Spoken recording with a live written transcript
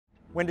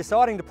When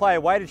deciding to play a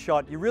weighted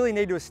shot, you really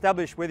need to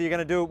establish whether you're going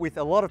to do it with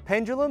a lot of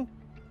pendulum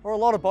or a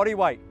lot of body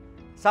weight.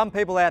 Some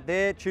people out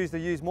there choose to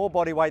use more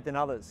body weight than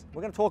others.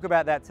 We're going to talk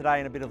about that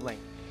today in a bit of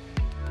length.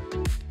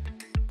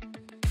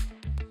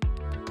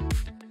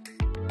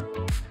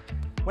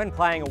 When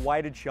playing a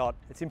weighted shot,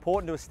 it's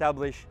important to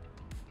establish,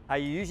 are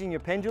you using your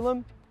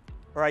pendulum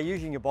or are you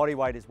using your body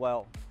weight as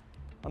well?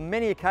 On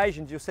many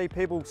occasions, you'll see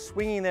people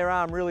swinging their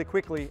arm really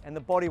quickly and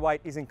the body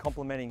weight isn't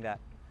complementing that.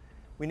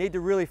 We need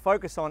to really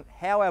focus on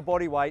how our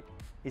body weight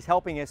is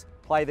helping us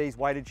play these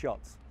weighted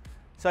shots.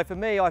 So for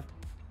me, I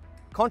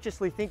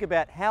consciously think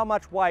about how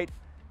much weight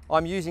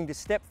I'm using to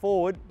step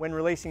forward when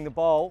releasing the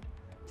bowl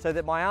so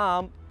that my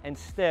arm and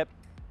step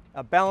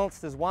are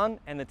balanced as one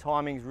and the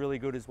timing is really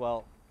good as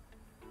well.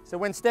 So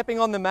when stepping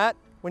on the mat,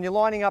 when you're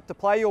lining up to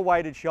play your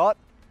weighted shot,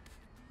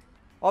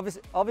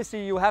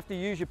 obviously you'll have to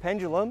use your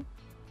pendulum,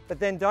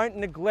 but then don't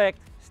neglect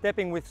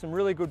stepping with some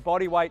really good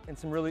body weight and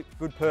some really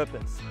good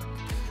purpose.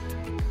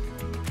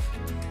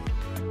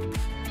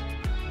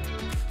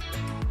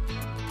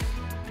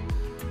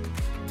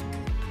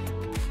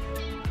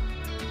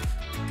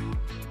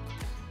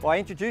 By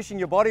introducing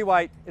your body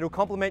weight, it'll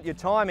complement your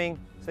timing,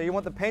 so you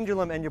want the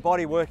pendulum and your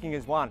body working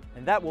as one,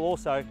 and that will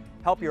also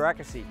help your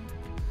accuracy.